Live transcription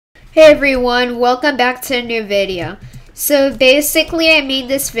Hey everyone, welcome back to a new video. So basically I made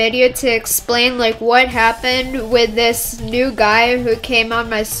this video to explain what happened with this new guy who came on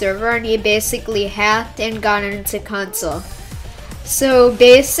my server, and he basically hacked and got into console. So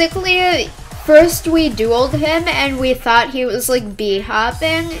basically first we dueled him and we thought he was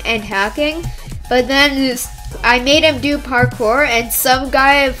b-hopping and hacking, but then I made him do parkour and some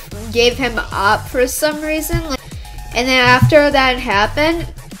guy gave him op for some reason, and then after that happened,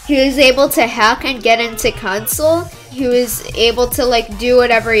 he was able to hack and get into console. He was able to do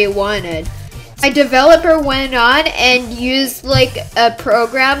whatever he wanted. My developer went on and used a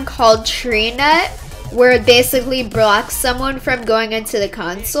program called TreeNet, where it basically blocks someone from going into the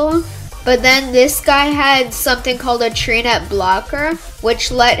console. But then this guy had something called a TreeNet blocker,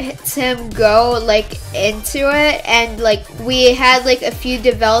 which lets him go into it, and we had a few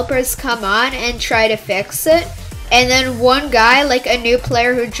developers come on and try to fix it. And then one guy, a new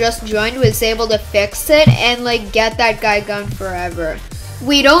player who just joined, was able to fix it and get that guy gone forever.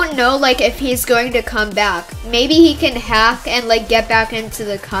 We don't know if he's going to come back. Maybe he can hack and get back into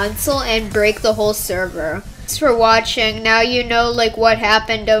the console and break the whole server. Thanks for watching. Now you know what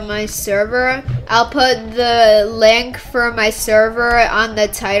happened on my server. I'll put the link for my server on the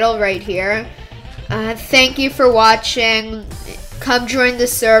title right here. Thank you for watching. Come join the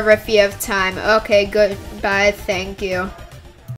server if you have time. Okay, goodbye. Thank you.